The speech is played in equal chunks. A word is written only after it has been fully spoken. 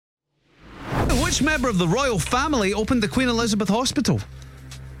Which member of the royal family opened the Queen Elizabeth Hospital?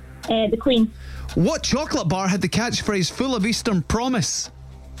 The Queen. What chocolate bar had the catchphrase full of Eastern promise?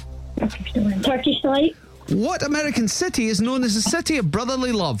 Turkish Delight. What American city is known as the city of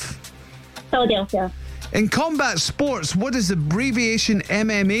brotherly love? Philadelphia. In combat sports, what does the abbreviation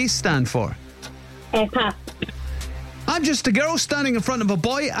MMA stand for? Pass. I'm just a girl standing in front of a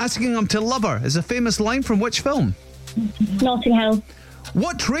boy asking him to love her is a famous line from which film? Notting Hill.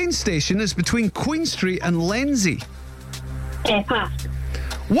 What train station is between Queen Street and Lenzie? Pass.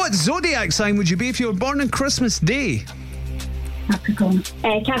 What zodiac sign would you be if you were born on Christmas Day? Capricorn.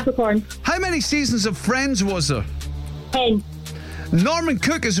 Capricorn. How many seasons of Friends was there? 10. Norman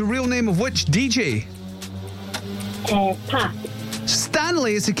Cook is the real name of which DJ? Pass.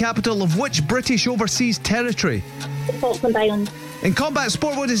 Stanley is the capital of which British overseas territory? The Falkland Islands. In combat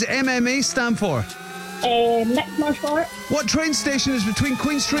sport, what does MMA stand for? Mixed martial art. What train station is between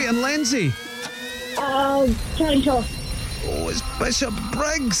Queen Street and Lenzie? Charing Cross. Oh, it's Bishop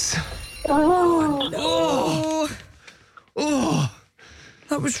Briggs. Oh. Oh.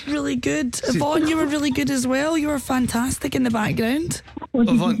 That was really good. Yvonne, you were really good as well. You were fantastic in the background.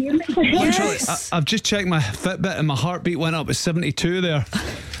 Yvonne, Yes. I've just checked my Fitbit and my heartbeat went up to 72 there.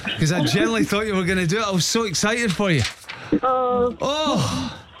 Because I genuinely thought you were going to do it. I was so excited for you.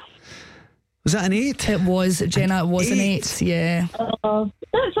 Oh. Was that an 8? It was, Jenna. It was an 8. Yeah.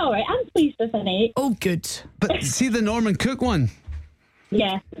 That's all right. I'm pleased with an 8. Oh, good. But see the Norman Cook one?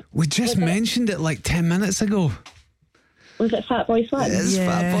 Yeah. We just mentioned it like 10 minutes ago. Was it Fat Boy Slim? It's Yeah.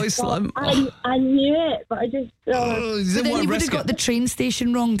 Fat Boy Slim. I knew it, but I just... Oh, But then you would have got the train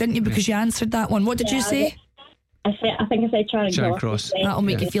station wrong, didn't you? Because you answered that one. What did you say? I think I said Charing Charing Cross. Cross. That'll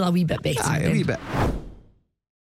make you feel a wee bit better. Aye, a then. wee bit.